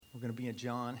We're going to be in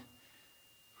John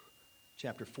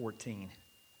chapter 14.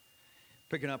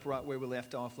 Picking up right where we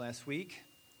left off last week,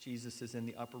 Jesus is in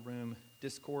the upper room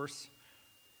discourse.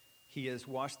 He has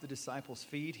washed the disciples'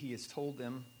 feet. He has told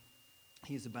them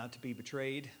he is about to be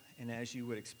betrayed. And as you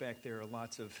would expect, there are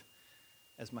lots of,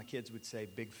 as my kids would say,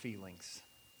 big feelings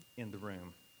in the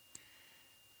room.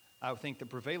 I think the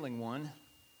prevailing one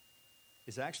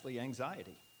is actually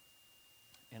anxiety.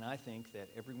 And I think that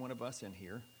every one of us in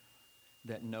here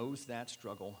that knows that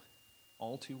struggle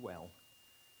all too well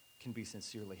can be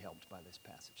sincerely helped by this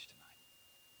passage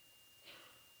tonight.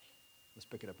 Let's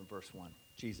pick it up in verse 1.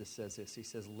 Jesus says this. He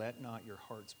says, "Let not your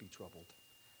hearts be troubled.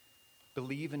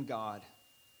 Believe in God,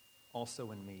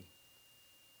 also in me.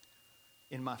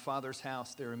 In my Father's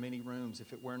house there are many rooms.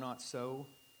 If it were not so,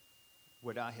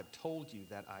 would I have told you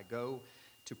that I go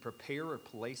to prepare a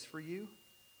place for you?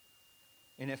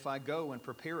 And if I go and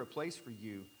prepare a place for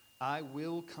you, I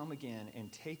will come again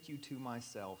and take you to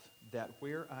myself, that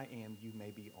where I am you may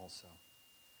be also.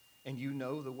 And you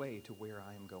know the way to where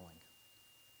I am going."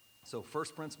 So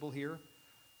first principle here,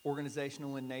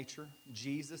 organizational in nature.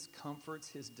 Jesus comforts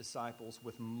his disciples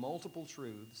with multiple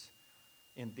truths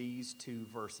in these two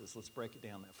verses. Let's break it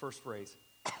down. That first phrase,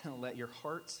 let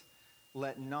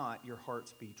not your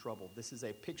hearts be troubled. This is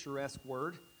a picturesque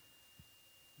word.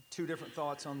 Two different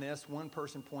thoughts on this. One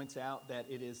person points out that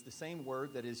it is the same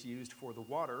word that is used for the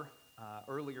water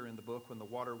earlier in the book when the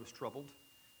water was troubled.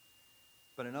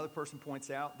 But another person points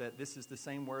out that this is the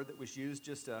same word that was used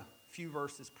just a few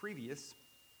verses previous,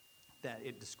 that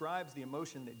it describes the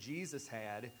emotion that Jesus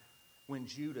had when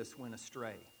Judas went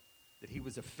astray, that he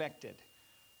was affected.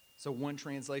 So one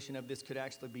translation of this could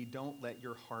actually be, don't let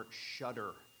your heart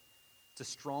shudder. It's a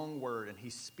strong word, and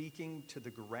he's speaking to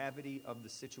the gravity of the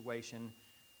situation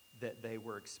that they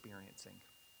were experiencing.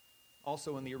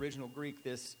 Also in the original Greek,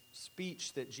 this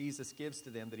speech that Jesus gives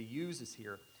to them, that he uses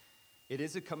here, it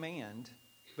is a command,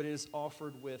 but it is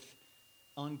offered with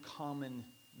uncommon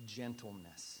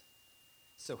gentleness.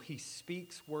 So he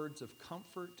speaks words of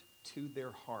comfort to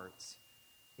their hearts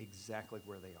exactly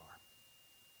where they are.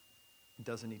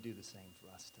 Doesn't he do the same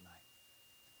for us tonight?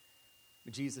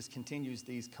 But Jesus continues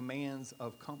these commands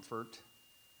of comfort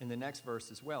in the next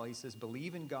verse as well. He says,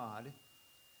 believe in God,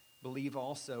 believe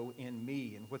also in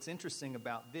me. And what's interesting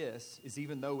about this is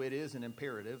even though it is an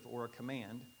imperative or a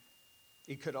command,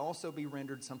 it could also be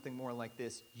rendered something more like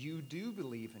this. You do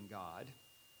believe in God.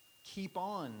 Keep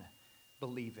on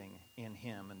believing in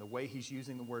him. And the way he's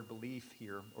using the word belief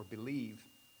here, or believe,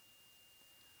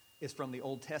 is from the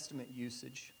Old Testament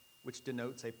usage, which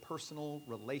denotes a personal,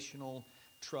 relational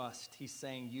trust. He's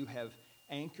saying you have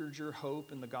anchored your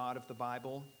hope in the God of the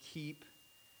Bible. Keep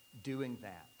doing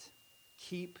that.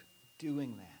 Keep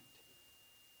doing that.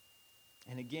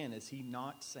 And again, is he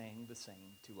not saying the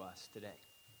same to us today?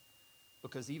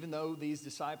 Because even though these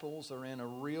disciples are in a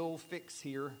real fix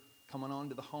here, coming on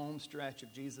to the home stretch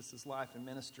of Jesus' life and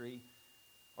ministry,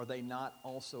 are they not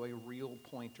also a real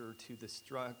pointer to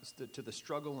the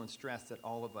struggle and stress that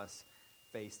all of us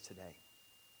face today?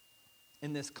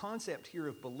 In this concept here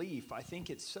of belief, I think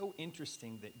it's so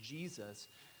interesting that Jesus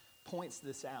points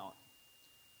this out.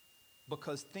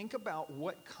 Because think about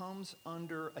what comes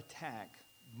under attack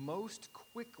most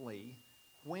quickly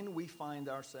when we find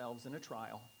ourselves in a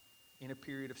trial, in a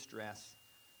period of stress,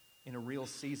 in a real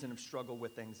season of struggle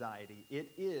with anxiety.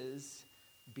 It is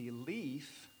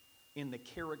belief in the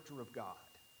character of God.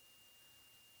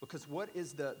 Because what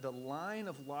is the line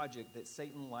of logic that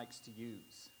Satan likes to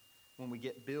use when we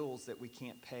get bills that we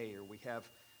can't pay, or we have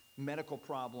medical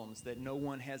problems that no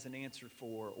one has an answer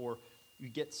for, or you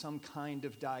get some kind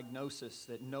of diagnosis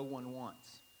that no one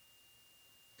wants?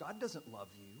 God doesn't love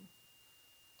you.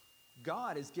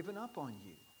 God has given up on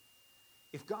you.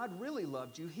 If God really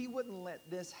loved you, he wouldn't let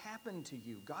this happen to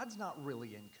you. God's not really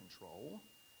in control.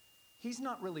 He's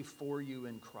not really for you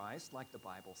in Christ like the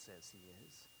Bible says he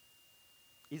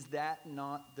is. Is that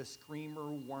not the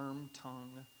screamer, worm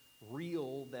tongue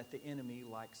reel that the enemy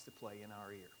likes to play in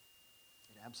our ear?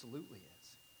 It absolutely is.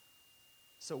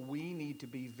 So we need to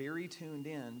be very tuned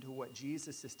in to what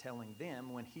Jesus is telling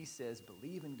them when he says,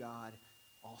 believe in God,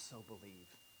 also believe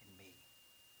in me.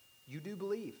 You do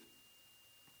believe.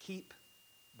 Keep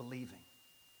believing.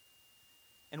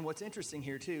 And what's interesting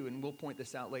here too, and we'll point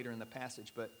this out later in the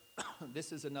passage, but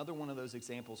this is another one of those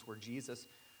examples where Jesus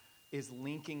is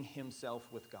linking himself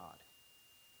with God.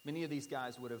 Many of these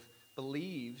guys would have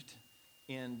believed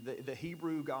in the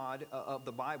Hebrew God of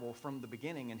the Bible from the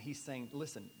beginning, and he's saying,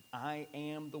 listen, I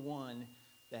am the one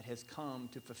that has come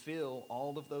to fulfill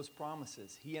all of those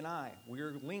promises. He and I,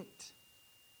 we're linked.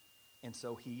 And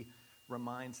so he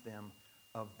reminds them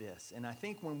of this. And I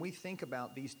think when we think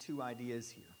about these two ideas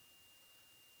here,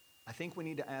 I think we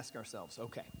need to ask ourselves,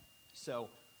 okay, so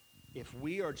if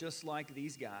we are just like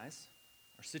these guys,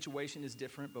 our situation is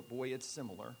different, but boy, it's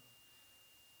similar.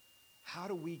 How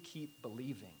do we keep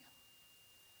believing?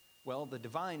 Well, the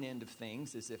divine end of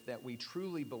things is if that we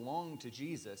truly belong to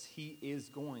Jesus, he is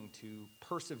going to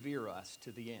persevere us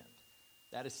to the end.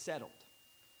 That is settled.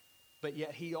 But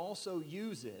yet he also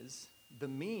uses the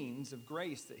means of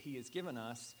grace that he has given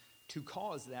us to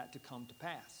cause that to come to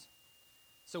pass.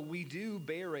 So we do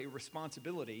bear a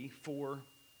responsibility for,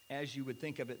 as you would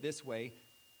think of it this way,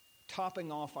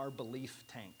 topping off our belief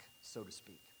tank, so to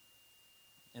speak.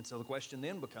 And so the question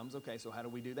then becomes, okay, so how do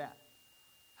we do that?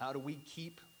 How do we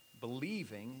keep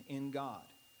believing in God?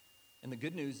 And the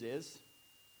good news is,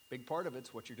 big part of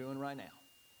it's what you're doing right now.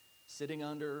 Sitting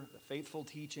under the faithful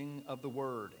teaching of the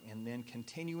Word and then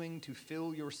continuing to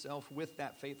fill yourself with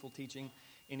that faithful teaching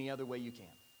any other way you can.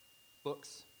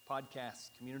 Books,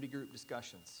 podcasts, community group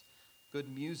discussions, good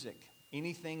music,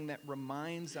 anything that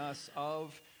reminds us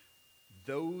of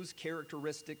those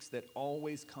characteristics that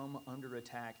always come under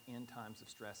attack in times of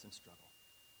stress and struggle.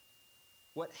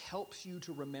 What helps you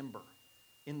to remember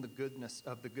in the goodness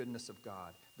of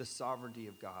God, the sovereignty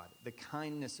of God, the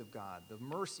kindness of God, the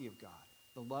mercy of God,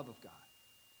 the love of God.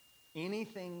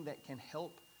 Anything that can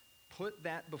help put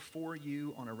that before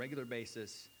you on a regular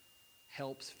basis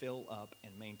helps fill up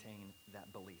and maintain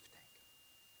that belief tank.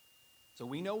 So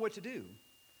we know what to do.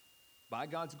 By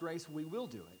God's grace, we will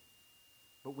do it.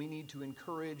 But we need to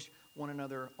encourage one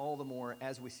another all the more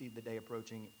as we see the day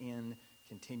approaching in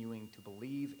continuing to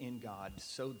believe in God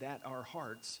so that our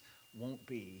hearts won't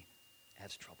be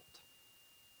as troubled.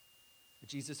 But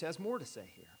Jesus has more to say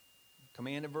here.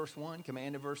 Command in verse 1,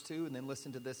 command in verse 2, and then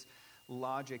listen to this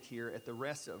logic here at the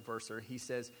rest of verse 3. He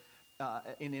says,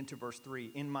 and into verse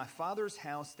 3, in my Father's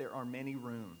house there are many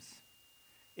rooms.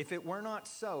 If it were not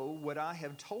so, would I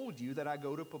have told you that I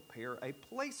go to prepare a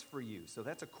place for you? So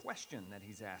that's a question that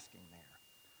he's asking there.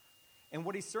 And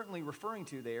what he's certainly referring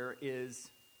to there is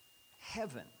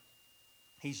heaven.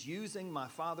 He's using my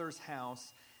Father's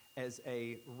house as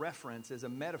a reference, as a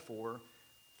metaphor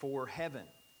for heaven.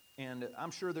 And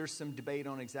I'm sure there's some debate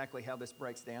on exactly how this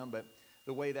breaks down, but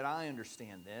the way that I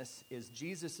understand this is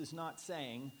Jesus is not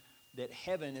saying that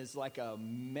heaven is like a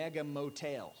mega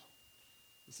motel.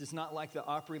 This is not like the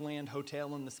Opryland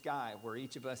Hotel in the sky where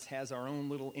each of us has our own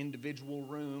little individual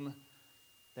room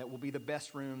that will be the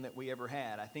best room that we ever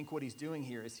had. I think what he's doing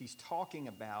here is he's talking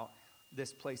about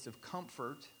this place of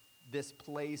comfort, this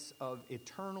place of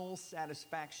eternal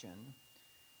satisfaction,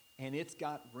 and it's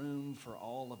got room for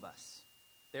all of us.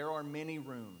 There are many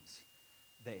rooms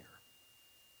there.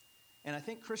 And I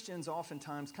think Christians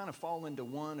oftentimes kind of fall into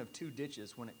one of two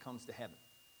ditches when it comes to heaven.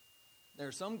 There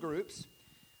are some groups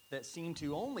that seem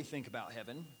to only think about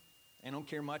heaven. They don't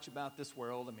care much about this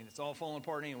world. I mean, it's all falling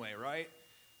apart anyway, right?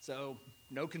 So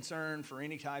no concern for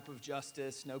any type of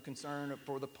justice, no concern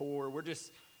for the poor. We're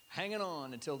just hanging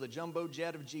on until the jumbo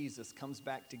jet of Jesus comes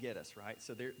back to get us, right?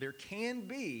 So there can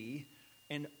be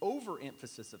an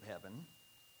overemphasis of heaven.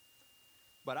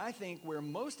 But I think where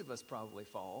most of us probably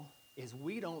fall is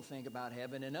we don't think about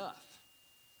heaven enough.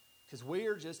 Because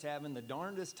we're just having the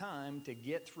darndest time to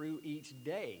get through each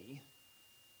day.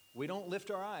 We don't lift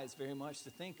our eyes very much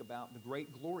to think about the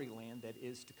great glory land that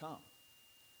is to come.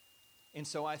 And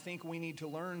so I think we need to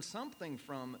learn something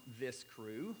from this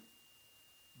crew,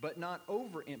 but not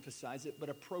overemphasize it, but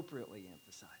appropriately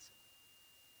emphasize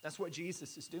it. That's what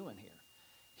Jesus is doing here.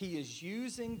 He is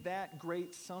using that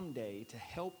great someday to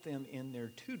help them in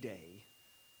their today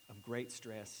of great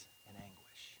stress and anguish.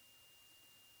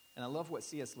 And I love what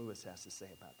C.S. Lewis has to say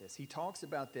about this. He talks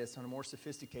about this on a more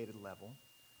sophisticated level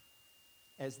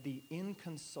as the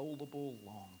inconsolable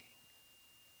longing.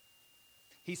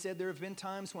 He said, there have been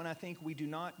times when I think we do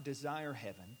not desire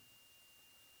heaven,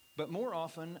 but more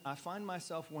often I find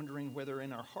myself wondering whether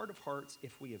in our heart of hearts,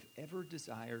 if we have ever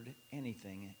desired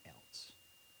anything else.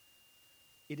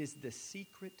 It is the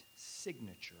secret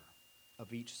signature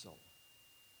of each soul,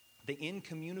 the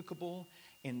incommunicable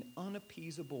and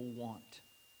unappeasable want,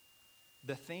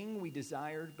 the thing we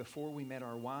desired before we met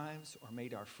our wives or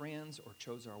made our friends or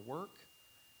chose our work,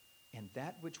 and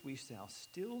that which we shall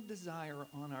still desire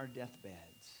on our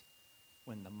deathbeds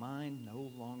when the mind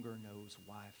no longer knows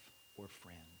wife or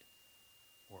friend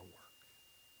or work.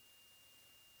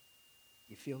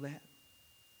 You feel that?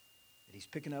 That he's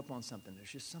picking up on something.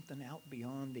 There's just something out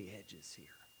beyond the edges here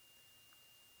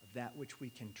of that which we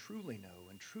can truly know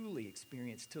and truly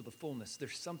experience to the fullness.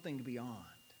 There's something beyond.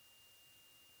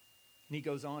 And he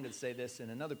goes on to say this in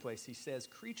another place. He says,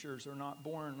 creatures are not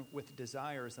born with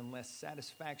desires unless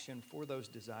satisfaction for those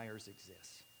desires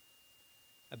exists.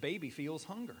 A baby feels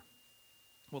hunger.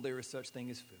 Well, there is such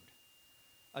thing as food.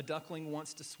 A duckling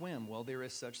wants to swim. Well, there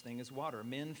is such thing as water.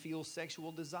 Men feel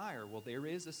sexual desire. Well, there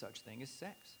is a such thing as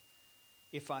sex.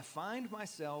 If I find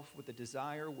myself with a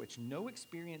desire which no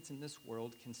experience in this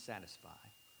world can satisfy,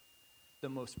 the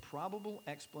most probable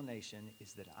explanation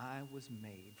is that I was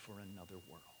made for another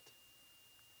world.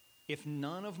 If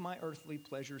none of my earthly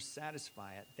pleasures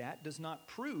satisfy it, that does not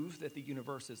prove that the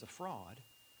universe is a fraud.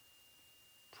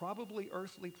 Probably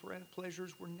earthly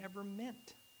pleasures were never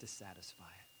meant to satisfy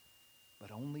it,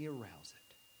 but only arouse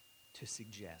it to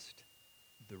suggest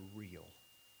the real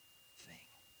thing.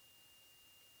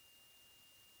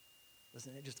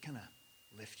 Doesn't it just kind of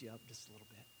lift you up just a little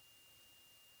bit?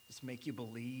 Just make you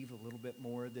believe a little bit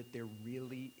more that there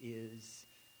really is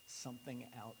something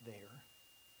out there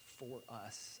for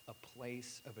us, a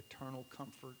place of eternal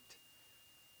comfort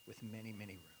with many,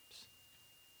 many rooms.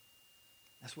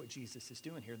 That's what Jesus is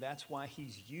doing here. That's why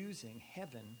he's using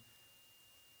heaven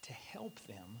to help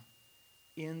them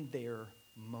in their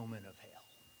moment of hell.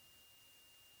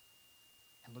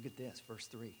 And look at this, verse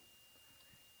 3.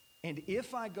 And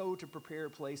if I go to prepare a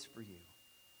place for you,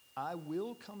 I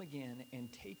will come again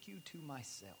and take you to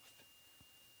myself,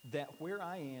 that where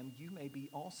I am, you may be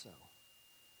also,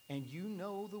 and you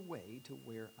know the way to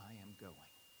where I am going.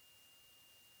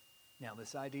 Now,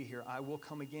 this idea here, I will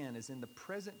come again, is in the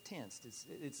present tense.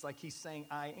 It's like he's saying,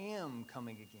 I am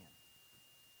coming again.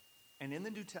 And in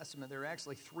the New Testament, there are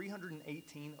actually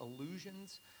 318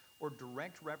 allusions or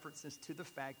direct references to the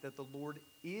fact that the Lord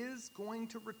is going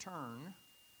to return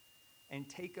and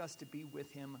take us to be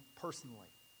with him personally.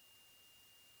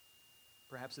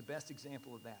 Perhaps the best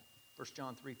example of that, 1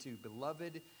 John 3:2,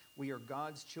 Beloved, we are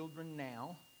God's children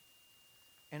now,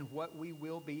 and what we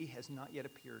will be has not yet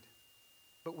appeared.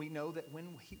 But we know that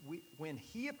when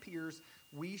he appears,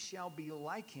 we shall be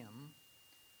like him,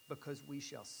 because we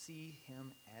shall see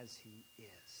him as he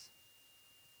is.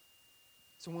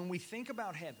 So when we think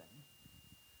about heaven,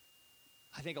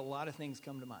 I think a lot of things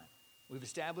come to mind. We've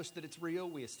established that it's real.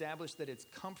 We established that it's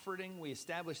comforting. We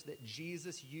established that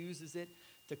Jesus uses it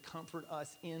to comfort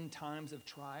us in times of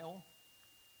trial.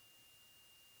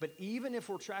 But even if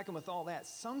we're tracking with all that,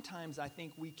 sometimes I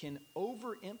think we can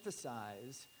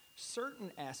overemphasize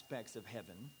certain aspects of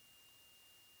heaven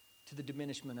to the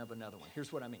diminishment of another one.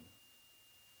 Here's what I mean.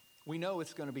 We know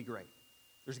it's going to be great.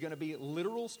 There's going to be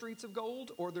literal streets of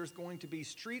gold, or there's going to be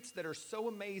streets that are so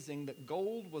amazing that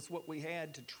gold was what we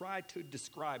had to try to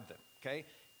describe them, okay?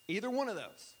 Either one of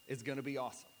those is going to be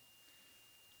awesome.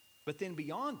 But then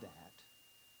beyond that,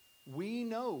 we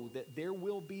know that there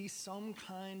will be some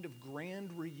kind of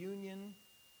grand reunion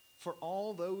for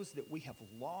all those that we have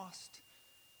lost,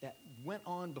 that went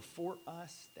on before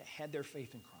us, that had their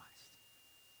faith in Christ.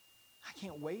 I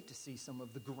can't wait to see some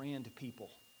of the grand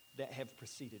people that have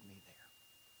preceded me there.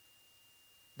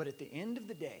 But at the end of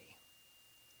the day,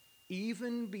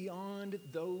 even beyond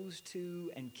those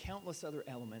two and countless other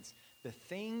elements, the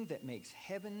thing that makes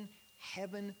heaven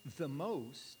the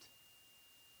most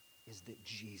is that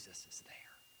Jesus is there.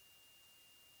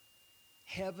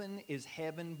 Heaven is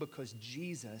heaven because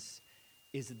Jesus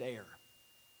is there.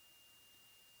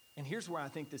 And here's where I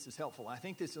think this is helpful. I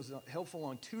think this is helpful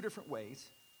on two different ways.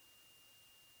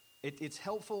 It's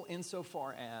helpful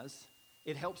insofar as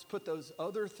it helps put those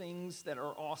other things that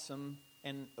are awesome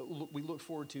and we look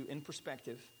forward to in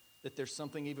perspective, that there's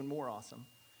something even more awesome.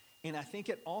 And I think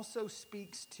it also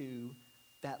speaks to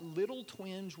that little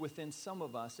twinge within some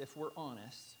of us, if we're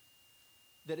honest,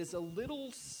 that is a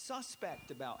little suspect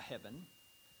about heaven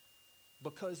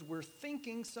because we're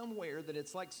thinking somewhere that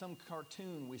it's like some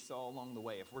cartoon we saw along the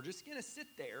way. If we're just going to sit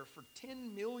there for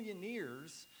 10 million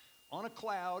years on a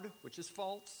cloud, which is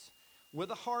false,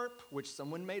 with a harp, which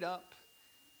someone made up,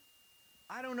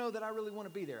 I don't know that I really want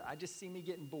to be there. I just see me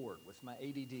getting bored with my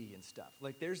ADD and stuff.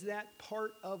 Like there's that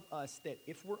part of us that,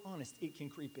 if we're honest, it can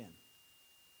creep in.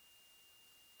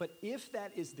 But if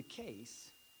that is the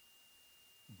case,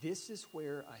 this is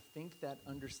where I think that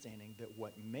understanding that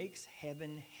what makes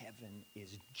heaven heaven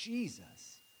is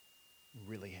Jesus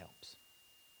really helps.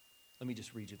 Let me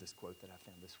just read you this quote that I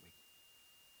found this week.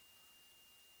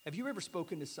 Have you ever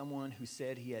spoken to someone who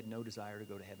said he had no desire to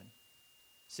go to heaven,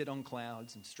 sit on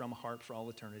clouds and strum a harp for all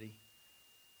eternity?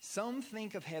 Some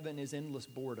think of heaven as endless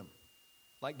boredom,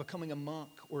 like becoming a monk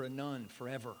or a nun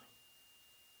forever.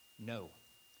 No,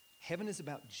 heaven is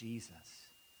about Jesus.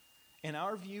 And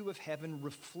our view of heaven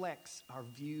reflects our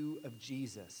view of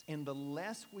Jesus. And the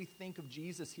less we think of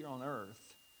Jesus here on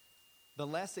earth, the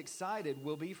less excited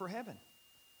we'll be for heaven.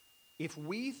 If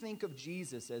we think of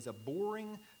Jesus as a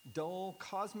boring, dull,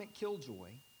 cosmic killjoy,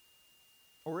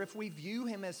 or if we view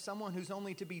him as someone who's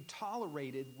only to be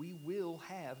tolerated, we will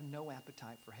have no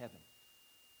appetite for heaven.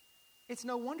 It's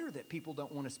no wonder that people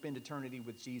don't want to spend eternity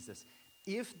with Jesus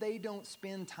if they don't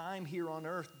spend time here on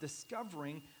earth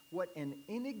discovering what an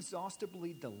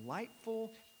inexhaustibly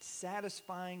delightful,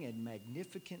 satisfying, and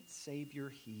magnificent Savior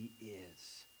he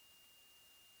is.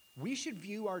 We should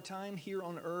view our time here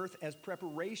on earth as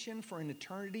preparation for an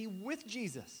eternity with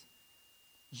Jesus.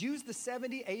 Use the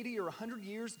 70, 80, or 100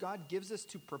 years God gives us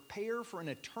to prepare for an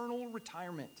eternal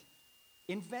retirement.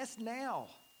 Invest now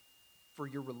for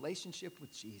your relationship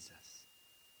with Jesus.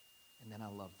 And then I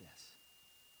love this.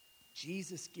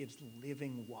 Jesus gives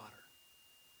living water.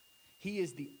 He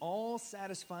is the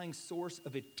all-satisfying source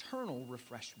of eternal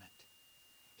refreshment.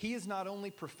 He is not only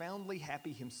profoundly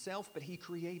happy himself, but he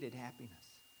created happiness.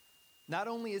 Not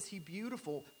only is he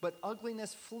beautiful, but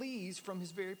ugliness flees from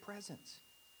his very presence.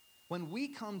 When we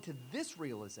come to this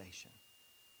realization,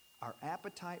 our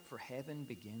appetite for heaven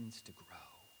begins to grow.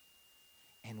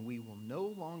 And we will no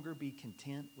longer be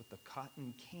content with the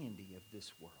cotton candy of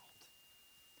this world.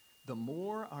 The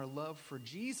more our love for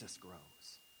Jesus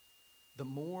grows, the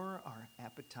more our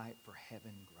appetite for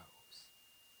heaven grows.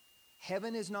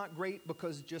 Heaven is not great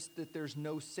because just that there's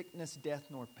no sickness, death,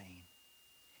 nor pain.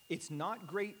 It's not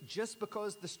great just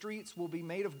because the streets will be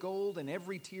made of gold and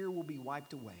every tear will be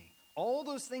wiped away. All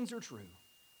those things are true.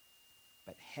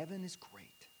 But heaven is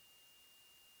great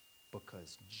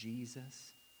because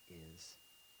Jesus is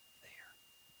there.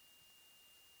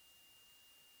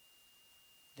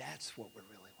 That's what we're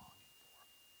really longing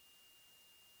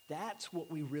for. That's what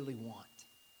we really want.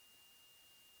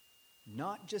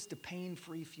 Not just a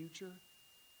pain-free future,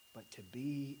 but to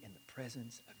be in the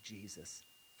presence of Jesus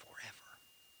forever.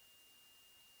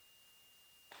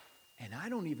 And I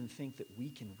don't even think that we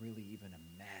can really even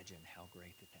imagine how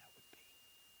great that would be.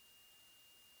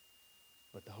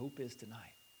 But the hope is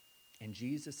tonight. And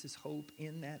Jesus' hope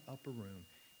in that upper room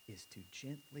is to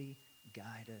gently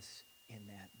guide us in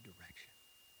that direction.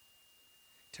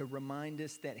 To remind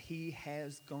us that he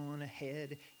has gone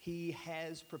ahead. He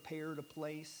has prepared a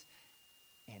place.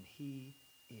 And he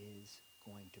is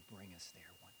going to bring us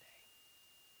there one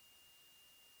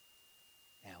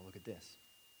day. Now look at this.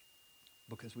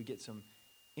 Because we get some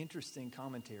interesting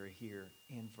commentary here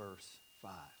in verse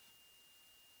 5.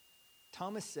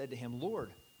 Thomas said to him,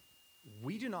 Lord,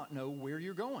 we do not know where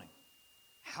you're going.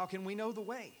 How can we know the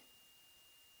way?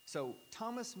 So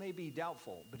Thomas may be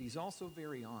doubtful, but he's also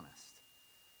very honest.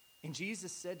 And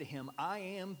Jesus said to him, I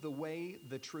am the way,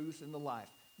 the truth, and the life.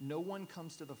 No one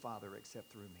comes to the Father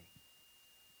except through me.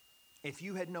 If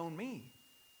you had known me,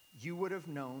 you would have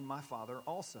known my Father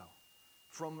also.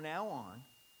 From now on,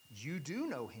 you do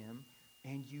know him,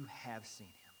 and you have seen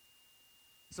him.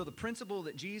 So the principle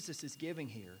that Jesus is giving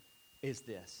here is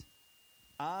this.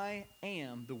 I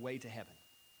am the way to heaven.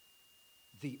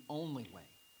 The only way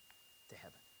to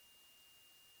heaven.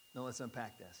 Now let's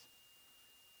unpack this.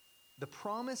 The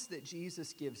promise that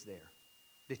Jesus gives there,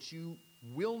 that you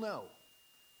will know,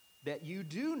 that you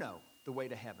do know the way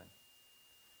to heaven,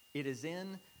 it is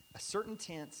in a certain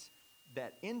tense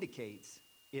that indicates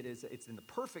it's in the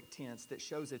perfect tense that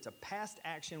shows it's a past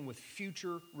action with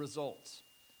future results.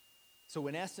 So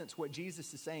in essence, what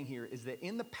Jesus is saying here is that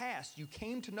in the past, you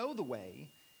came to know the way,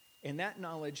 and that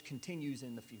knowledge continues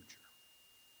in the future.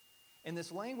 And this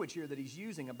language here that he's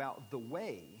using about the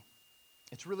way,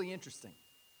 it's really interesting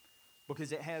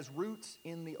because it has roots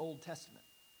in the Old Testament.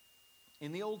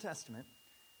 In the Old Testament,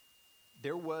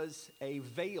 there was a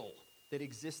veil that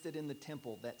existed in the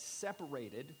temple that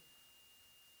separated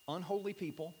unholy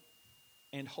people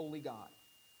and holy God.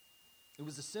 It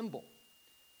was a symbol.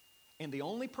 And the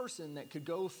only person that could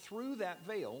go through that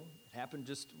veil, it happened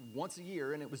just once a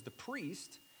year, and it was the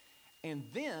priest. And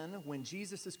then when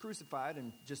Jesus is crucified,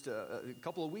 and just a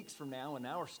couple of weeks from now in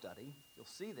our study, you'll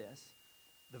see this,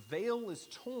 the veil is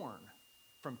torn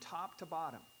from top to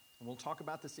bottom. And we'll talk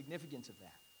about the significance of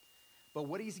that. But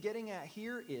what he's getting at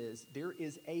here is there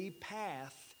is a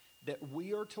path that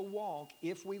we are to walk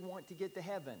if we want to get to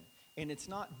heaven. And it's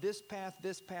not this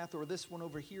path, or this one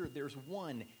over here. There's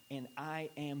one, and I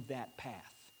am that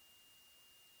path.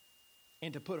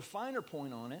 And to put a finer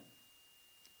point on it,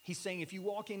 he's saying if you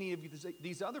walk any of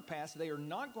these other paths, they are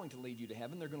not going to lead you to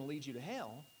heaven. They're going to lead you to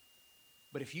hell.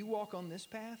 But if you walk on this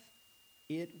path,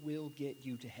 it will get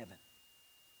you to heaven.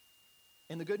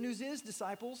 And the good news is,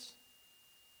 disciples,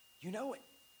 you know it.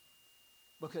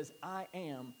 Because I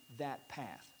am that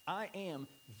path. I am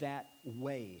that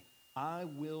way. I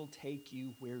will take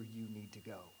you where you need to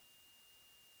go.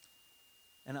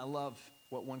 And I love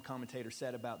what one commentator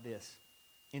said about this.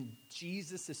 In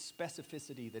Jesus'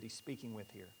 specificity that he's speaking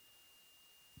with here.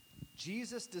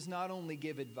 Jesus does not only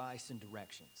give advice and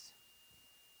directions.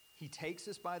 He takes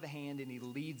us by the hand and he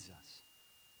leads us.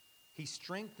 He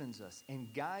strengthens us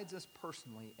and guides us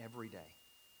personally every day.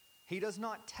 He does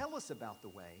not tell us about the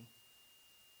way.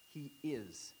 He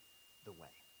is the way.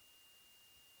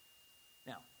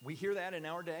 Now, we hear that in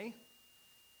our day,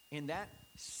 and that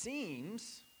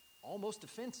seems almost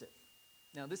offensive.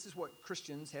 Now, this is what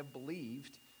Christians have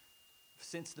believed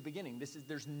since the beginning.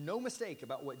 There's no mistake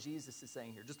about what Jesus is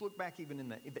saying here. Just look back even in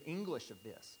the English of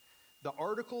this. The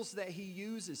articles that he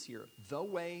uses here, the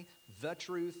way, the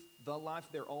truth, the life,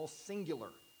 they're all singular.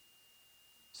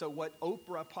 So what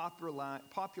Oprah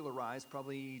popularized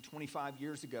probably 25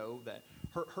 years ago, that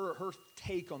her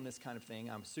take on this kind of thing,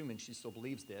 I'm assuming she still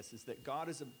believes this, is that God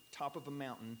is at the top of a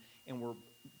mountain and we're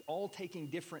all taking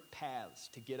different paths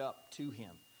to get up to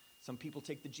him. Some people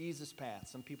take the Jesus path,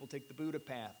 some people take the Buddha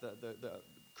path, the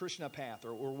Krishna path,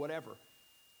 or whatever.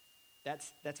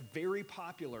 That's very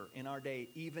popular in our day,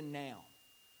 even now.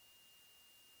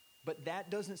 But that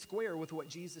doesn't square with what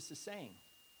Jesus is saying.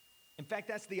 In fact,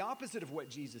 that's the opposite of what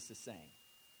Jesus is saying.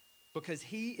 Because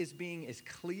he is being as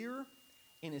clear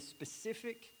and as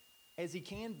specific as he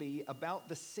can be about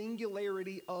the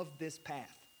singularity of this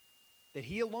path. That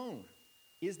he alone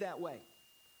is that way.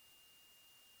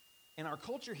 And our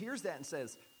culture hears that and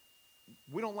says,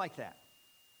 we don't like that.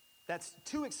 That's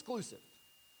too exclusive.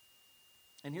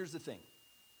 And here's the thing.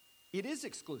 It is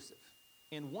exclusive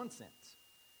in one sense.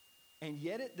 And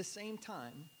yet at the same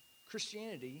time,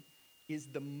 Christianity is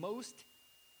the most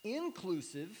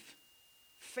inclusive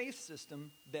faith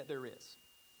system that there is.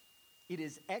 It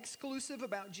is exclusive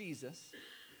about Jesus,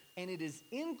 and it is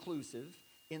inclusive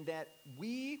in that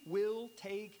we will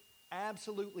take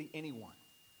absolutely anyone.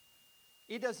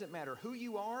 It doesn't matter who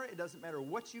you are. It doesn't matter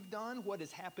what you've done, what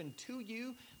has happened to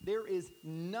you. There is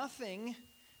nothing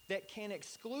that can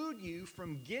exclude you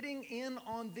from getting in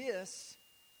on this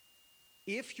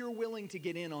if you're willing to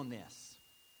get in on this.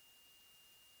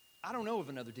 I don't know of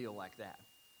another deal like that.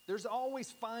 There's always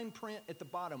fine print at the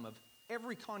bottom of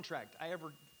every contract I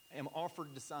ever am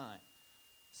offered to sign.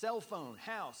 Cell phone,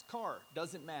 house, car,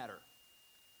 doesn't matter.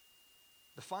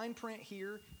 The fine print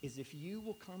here is if you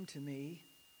will come to me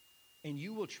and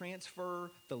you will transfer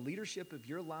the leadership of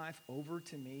your life over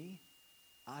to me,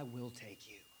 I will take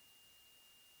you.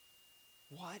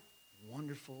 What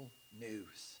wonderful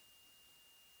news.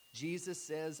 Jesus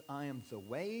says, I am the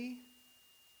way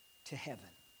to heaven.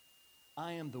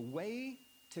 I am the way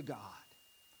to God.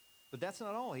 But that's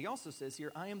not all. He also says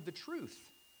here, I am the truth.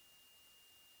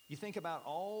 You think about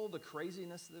all the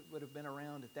craziness that would have been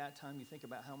around at that time. You think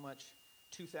about how much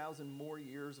 2,000 more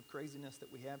years of craziness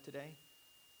that we have today.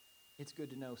 It's good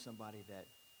to know somebody that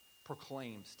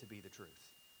proclaims to be the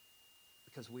truth,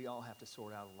 because we all have to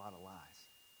sort out a lot of lies.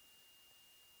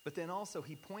 But then also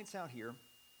he points out here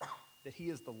that he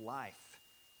is the life.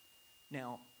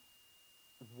 Now,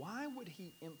 why would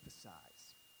he emphasize,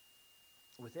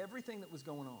 with everything that was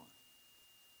going on,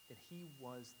 that he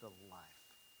was the life?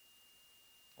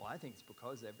 Well, I think it's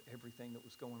because of everything that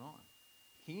was going on.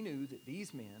 He knew that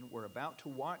these men were about to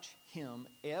watch him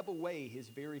ebb away his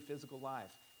very physical life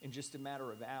in just a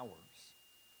matter of hours.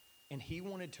 And he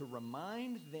wanted to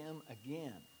remind them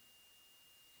again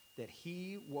that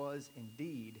he was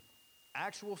indeed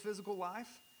actual physical life,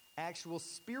 actual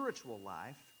spiritual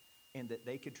life, and that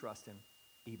they could trust him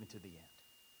even to the end.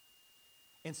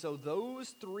 And so those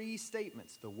three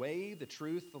statements, the way, the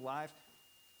truth, the life,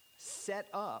 set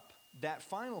up that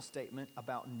final statement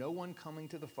about no one coming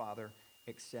to the Father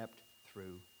except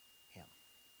through him.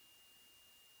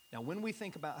 Now, when we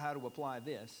think about how to apply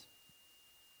this,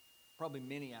 probably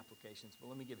many applications, but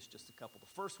let me give us just a couple.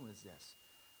 The first one is this.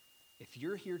 If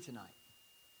you're here tonight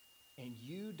and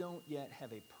you don't yet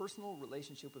have a personal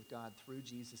relationship with God through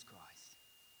Jesus Christ,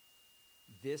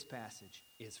 this passage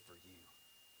is for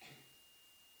you.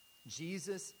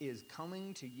 Jesus is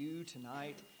coming to you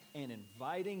tonight and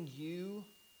inviting you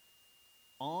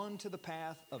onto the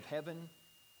path of heaven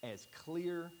as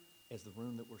clear as the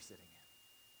room that we're sitting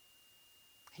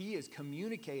in. He is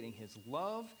communicating his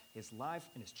love, his life,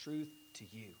 and his truth to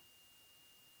you.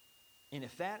 And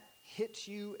if that hits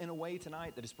you in a way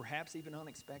tonight that is perhaps even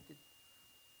unexpected,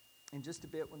 in just a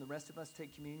bit when the rest of us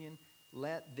take communion,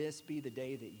 let this be the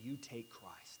day that you take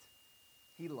Christ.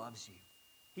 He loves you.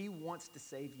 He wants to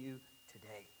save you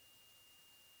today.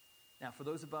 Now, for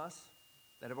those of us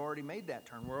that have already made that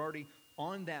turn, we're already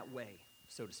on that way,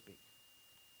 so to speak.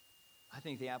 I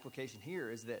think the application here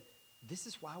is that this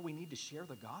is why we need to share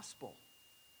the gospel.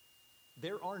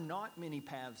 There are not many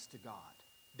paths to God.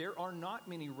 There are not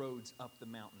many roads up the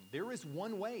mountain. There is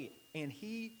one way, and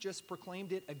he just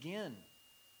proclaimed it again.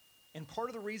 And part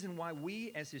of the reason why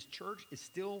we as his church is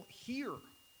still here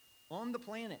on the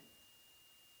planet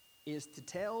is to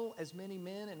tell as many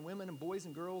men and women and boys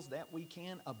and girls that we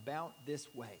can about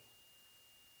this way.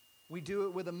 We do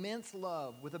it with immense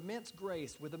love, with immense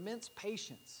grace, with immense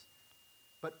patience,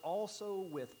 but also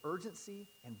with urgency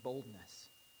and boldness.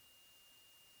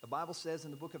 The Bible says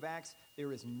in the book of Acts,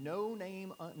 there is no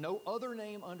other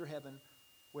name under heaven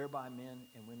whereby men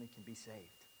and women can be saved.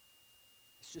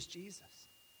 It's just Jesus.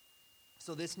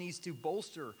 So this needs to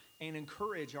bolster and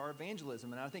encourage our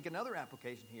evangelism. And I think another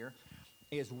application here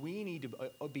is we need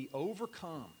to be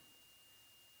overcome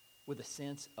with a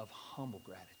sense of humble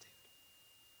gratitude.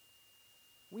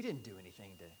 We didn't do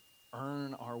anything to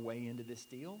earn our way into this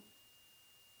deal.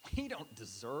 We don't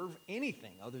deserve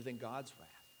anything other than God's wrath.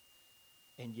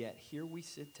 And yet here we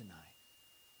sit tonight,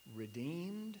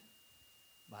 redeemed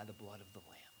by the blood of the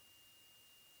Lamb,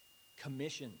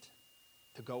 commissioned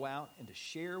to go out and to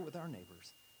share with our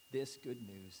neighbors this good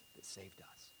news that saved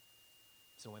us.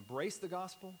 So embrace the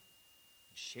gospel,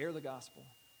 share the gospel,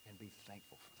 and be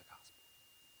thankful for the gospel.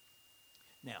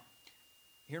 Now,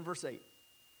 here in verse 8,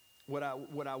 what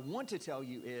I want to tell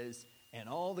you is, and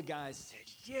all the guys said,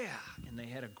 yeah, and they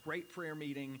had a great prayer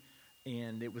meeting,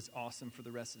 and it was awesome for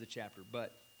the rest of the chapter.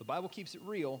 But the Bible keeps it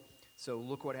real, so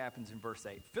look what happens in verse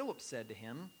 8. Philip said to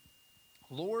him,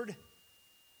 Lord,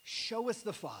 show us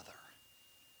the Father,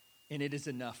 and it is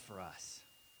enough for us.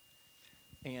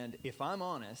 And if I'm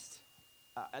honest,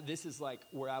 this is like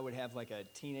where I would have like a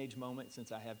teenage moment,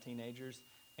 since I have teenagers,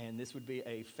 and this would be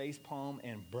a face palm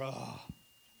and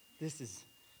this is,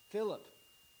 Philip,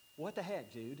 what the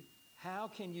heck, dude? How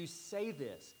can you say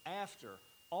this after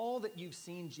all that you've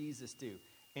seen Jesus do?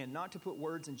 And not to put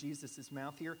words in Jesus'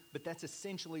 mouth here, but that's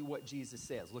essentially what Jesus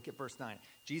says. Look at verse 9.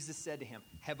 Jesus said to him,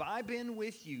 have I been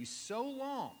with you so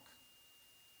long,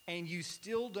 and you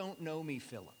still don't know me,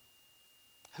 Philip?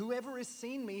 Whoever has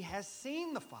seen me has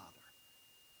seen the Father.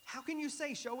 How can you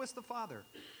say, show us the Father?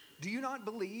 Do you not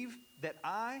believe that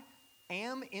I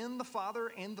am in the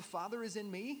Father and the Father is in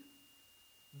me?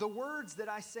 The words that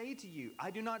I say to you, I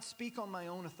do not speak on my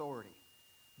own authority,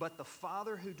 but the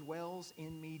Father who dwells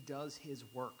in me does his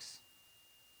works.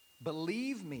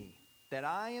 Believe me that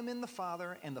I am in the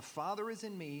Father and the Father is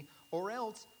in me, or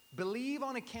else believe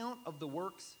on account of the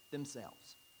works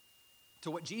themselves.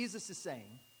 So what Jesus is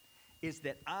saying is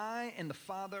that I and the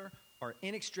Father are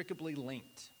inextricably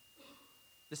linked.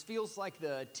 This feels like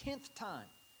the 10th time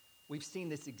we've seen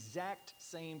this exact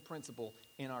same principle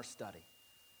in our study.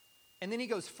 And then he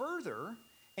goes further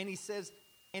and he says,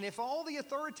 and if all the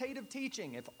authoritative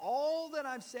teaching, if all that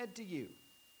I've said to you,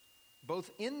 both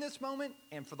in this moment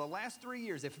and for the last 3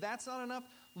 years, if that's not enough,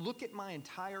 look at my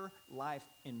entire life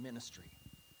in ministry.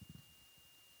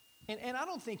 And I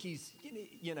don't think he's,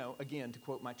 again, to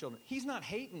quote my children, he's not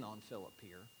hating on Philip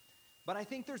here. But I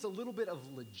think there's a little bit of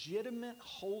legitimate,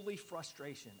 holy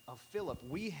frustration of Philip.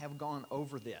 We have gone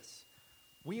over this.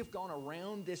 We have gone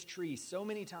around this tree so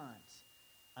many times.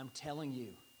 I'm telling you,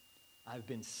 I've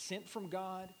been sent from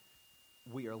God.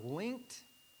 We are linked.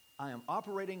 I am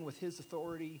operating with his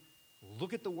authority.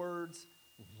 Look at the words.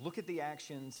 Look at the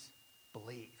actions.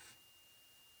 Believe.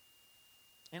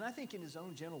 And I think in his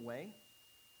own gentle way,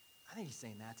 I think he's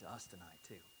saying that to us tonight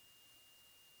too.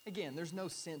 Again, there's no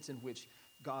sense in which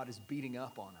God is beating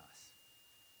up on us.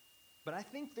 But I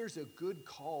think there's a good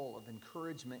call of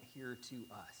encouragement here to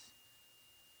us.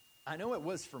 I know it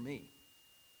was for me.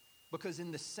 Because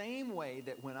in the same way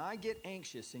that when I get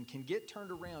anxious and can get turned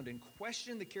around and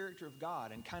question the character of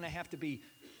God and kind of have to be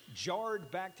jarred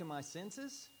back to my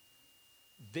senses,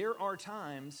 there are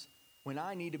times when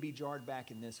I need to be jarred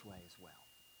back in this way as well.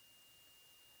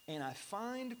 And I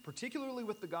find, particularly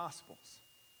with the Gospels,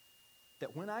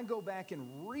 that when I go back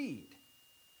and read,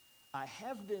 I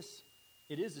have this,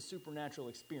 it is a supernatural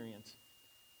experience,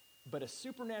 but a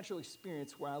supernatural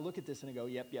experience where I look at this and I go,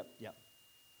 yep.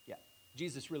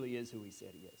 Jesus really is who he said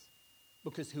he is,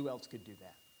 because who else could do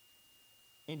that?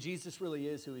 And Jesus really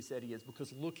is who he said he is,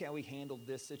 because look how he handled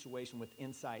this situation with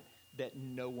insight that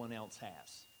no one else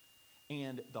has.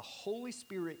 And the Holy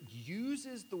Spirit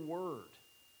uses the word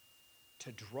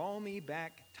to draw me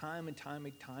back time and time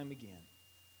again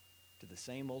to the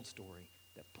same old story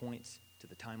that points to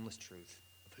the timeless truth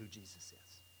of who Jesus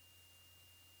is.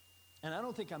 And I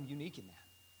don't think I'm unique in that.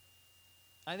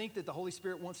 I think that the Holy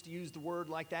Spirit wants to use the word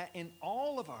like that in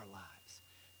all of our lives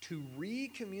to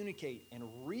re-communicate and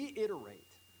reiterate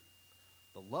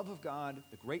the love of God,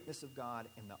 the greatness of God,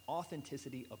 and the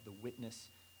authenticity of the witness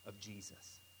of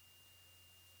Jesus.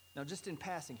 Now, just in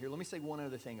passing here, let me say one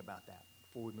other thing about that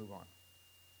before we move on.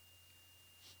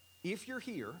 If you're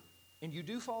here and you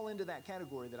do fall into that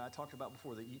category that I talked about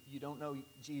before, that you don't know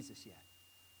Jesus yet,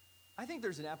 I think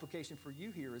there's an application for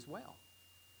you here as well.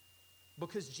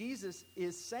 Because Jesus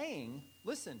is saying,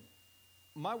 listen,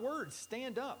 my words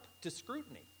stand up to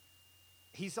scrutiny.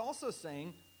 He's also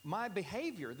saying, my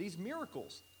behavior, these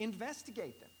miracles,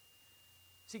 investigate them.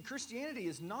 See, Christianity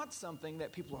is not something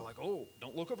that people are like, oh,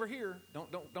 don't look over here.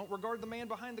 Don't regard the man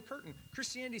behind the curtain.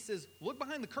 Christianity says, look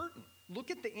behind the curtain.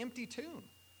 Look at the empty tomb.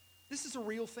 This is a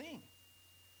real thing.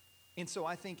 And so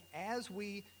I think as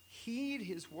we heed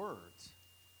his words,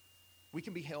 we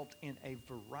can be helped in a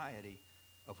variety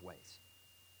of ways.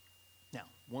 Now,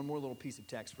 one more little piece of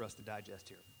text for us to digest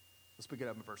here. Let's pick it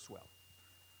up in verse 12.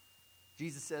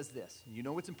 Jesus says this, and you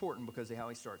know it's important because of how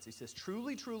he starts. He says,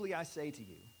 truly, truly, I say to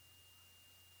you,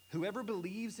 whoever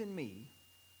believes in me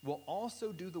will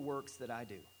also do the works that I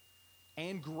do.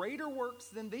 And greater works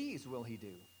than these will he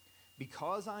do,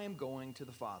 because I am going to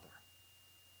the Father.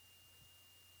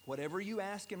 Whatever you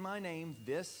ask in my name,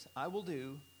 this I will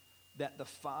do, that the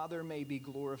Father may be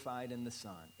glorified in the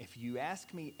Son. If you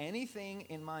ask me anything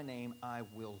in my name, I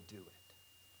will do it.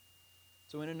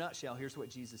 So in a nutshell, here's what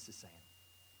Jesus is saying.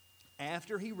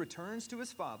 After he returns to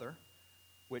his Father,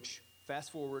 which,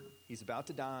 fast forward, he's about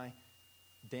to die,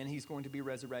 then he's going to be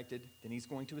resurrected, then he's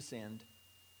going to ascend.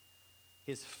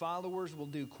 His followers will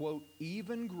do, quote,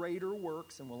 even greater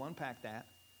works, and we'll unpack that,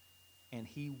 and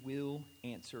he will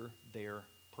answer their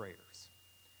prayers.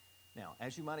 Now,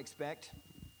 as you might expect,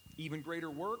 even greater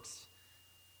works,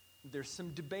 there's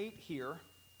some debate here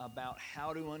about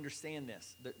how to understand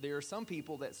this. There are some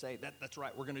people that say, that's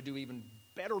right, we're going to do even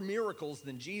better miracles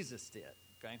than Jesus did,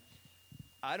 okay?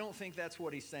 I don't think that's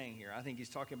what he's saying here. I think he's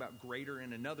talking about greater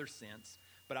in another sense,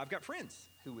 but I've got friends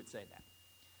who would say that.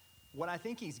 What I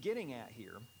think he's getting at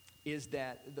here is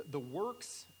that the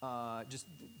works, just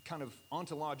kind of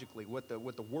ontologically, what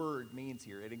the word means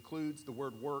here, it includes the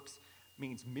word works,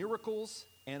 means miracles,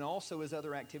 and also his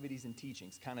other activities and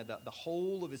teachings, kind of the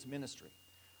whole of his ministry.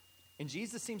 And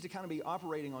Jesus seems to kind of be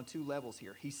operating on two levels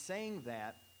here. He's saying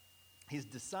that his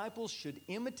disciples should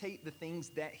imitate the things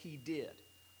that he did.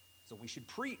 So we should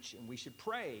preach and we should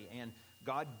pray, and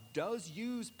God does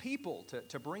use people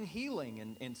to bring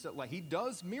healing, and so like he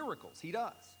does miracles, he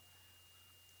does.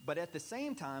 But at the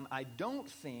same time, I don't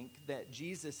think that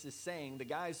Jesus is saying the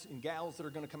guys and gals that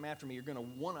are going to come after me are going to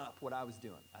one-up what I was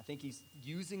doing. I think he's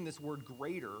using this word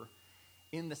greater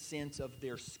in the sense of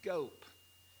their scope.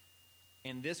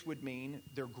 And this would mean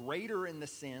they're greater in the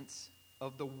sense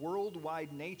of the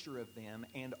worldwide nature of them,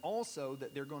 and also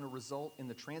that they're going to result in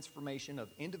the transformation of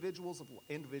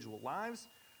individual lives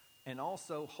and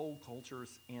also whole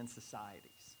cultures and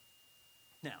societies.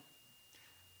 Now,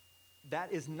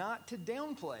 that is not to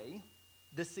downplay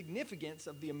the significance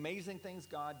of the amazing things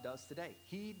God does today.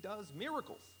 He does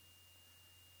miracles.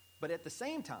 But at the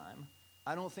same time,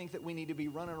 I don't think that we need to be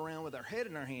running around with our head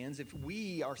in our hands if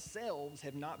we ourselves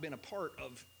have not been a part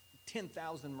of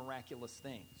 10,000 miraculous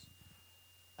things.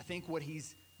 I think what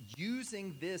he's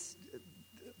using this,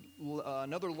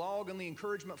 another log on the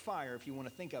encouragement fire, if you want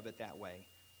to think of it that way,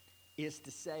 is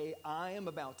to say, I am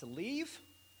about to leave,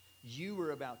 you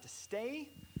are about to stay,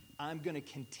 I'm going to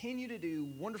continue to do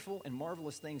wonderful and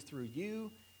marvelous things through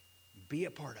you, be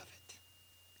a part of it.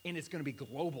 And it's going to be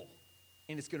global,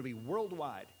 and it's going to be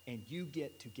worldwide, and you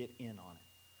get to get in on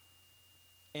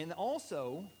it. And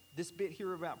also, this bit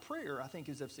here about prayer, I think,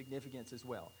 is of significance as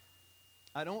well.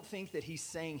 I don't think that he's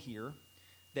saying here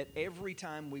that every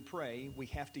time we pray, we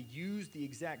have to use the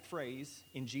exact phrase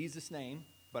in Jesus' name.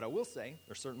 But I will say,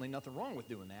 there's certainly nothing wrong with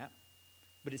doing that.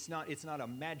 But it's not a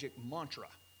magic mantra,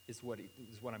 is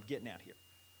what I'm getting at here.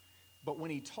 But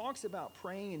when he talks about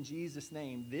praying in Jesus'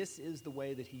 name, this is the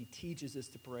way that he teaches us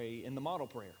to pray in the model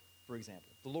prayer, for example,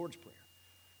 the Lord's Prayer.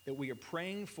 That we are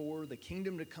praying for the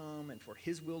kingdom to come and for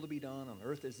his will to be done on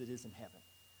earth as it is in heaven.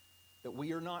 That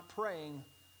we are not praying,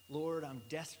 Lord, I'm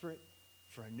desperate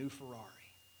for a new Ferrari.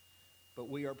 But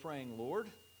we are praying, Lord,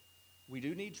 we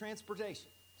do need transportation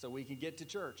so we can get to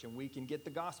church and we can get the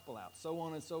gospel out, so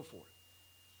on and so forth.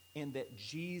 And that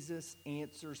Jesus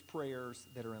answers prayers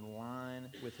that are in line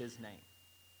with his name.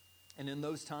 And in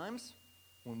those times,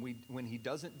 when he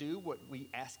doesn't do what we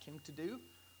ask him to do,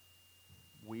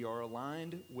 we are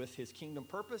aligned with his kingdom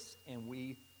purpose, and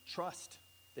we trust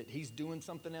that he's doing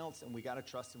something else, and we got to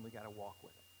trust him, we got to walk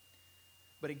with it.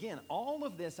 But again, all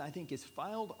of this, I think, is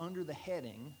filed under the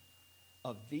heading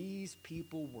of these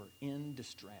people were in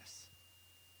distress.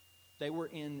 They were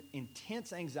in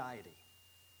intense anxiety.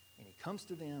 And he comes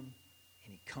to them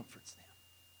and he comforts them.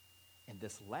 And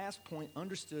this last point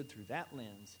understood through that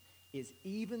lens is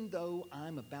even though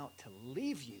I'm about to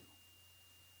leave you,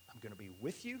 I'm going to be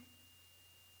with you,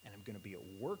 and I'm going to be at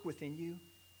work within you,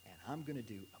 and I'm going to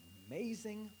do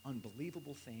amazing,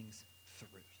 unbelievable things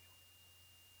through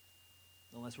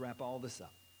you. Now let's wrap all this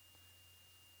up.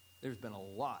 There's been a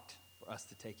lot for us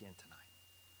to take in tonight.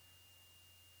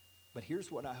 But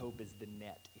here's what I hope is the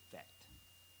net effect.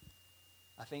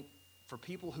 I think for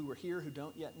people who are here who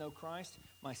don't yet know Christ,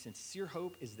 my sincere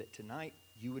hope is that tonight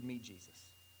you would meet Jesus.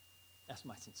 That's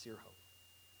my sincere hope.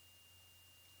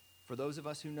 For those of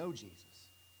us who know Jesus,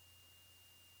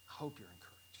 I hope you're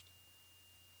encouraged.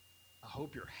 I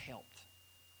hope you're helped.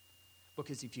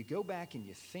 Because if you go back and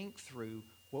you think through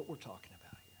what we're talking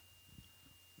about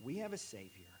here, we have a Savior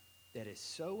that is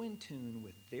so in tune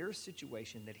with their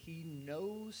situation that he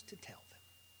knows to tell them,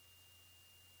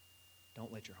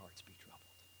 don't let your hearts be troubled.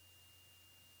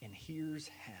 And here's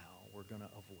how we're going to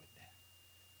avoid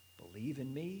that. Believe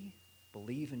in me,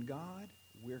 believe in God,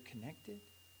 we're connected.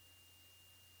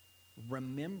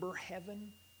 Remember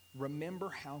heaven, remember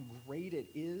how great it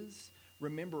is.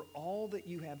 Remember all that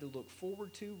you have to look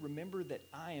forward to. Remember that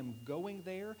I am going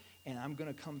there and I'm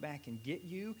going to come back and get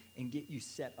you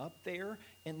set up there.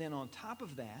 And then on top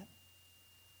of that,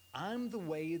 I'm the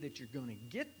way that you're going to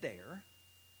get there,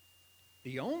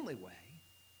 the only way.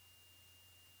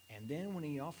 And then when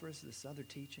he offers this other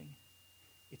teaching,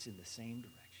 it's in the same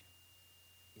direction.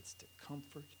 It's to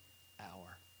comfort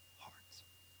our hearts.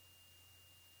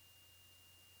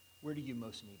 Where do you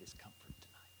most need his comfort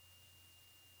tonight?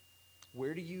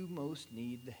 Where do you most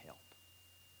need the help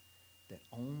that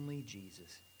only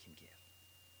Jesus can give?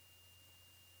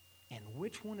 And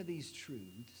which one of these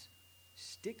truths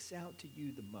sticks out to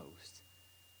you the most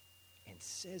and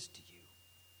says to you,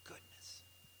 goodness,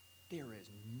 there is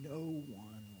no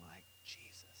one like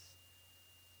Jesus.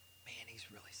 Man,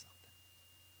 he's really something.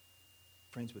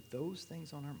 Friends, with those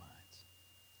things on our minds,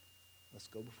 let's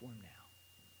go before him now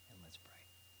and let's pray.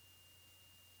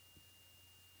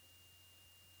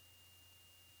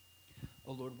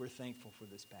 Oh, Lord, we're thankful for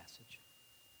this passage.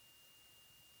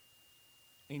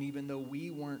 And even though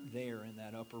we weren't there in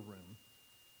that upper room,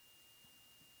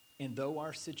 and though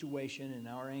our situation and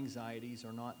our anxieties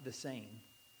are not the same,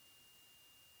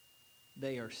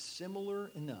 they are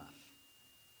similar enough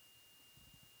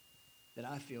that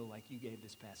I feel like you gave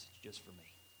this passage just for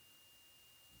me.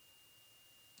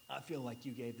 I feel like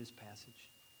you gave this passage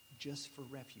just for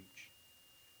Refuge,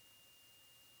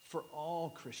 for all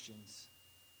Christians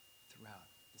throughout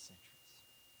the centuries.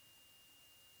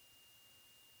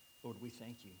 Lord, we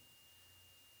thank you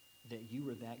that you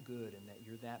are that good and that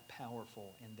you're that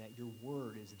powerful and that your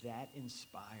word is that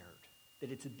inspired,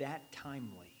 that it's that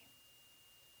timely.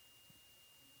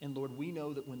 And Lord, we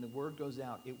know that when the word goes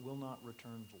out, it will not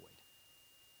return void.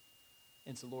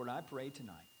 And so, Lord, I pray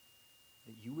tonight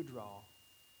that you would draw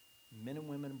men and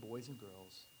women, boys and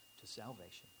girls to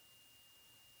salvation,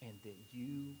 and that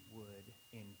you would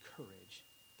encourage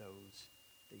those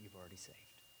that you've already saved.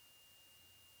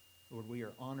 Lord, we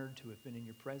are honored to have been in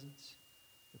your presence.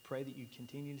 We pray that you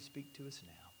continue to speak to us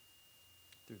now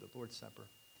through the Lord's Supper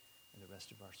and the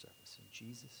rest of our service. In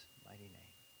Jesus' mighty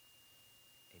name.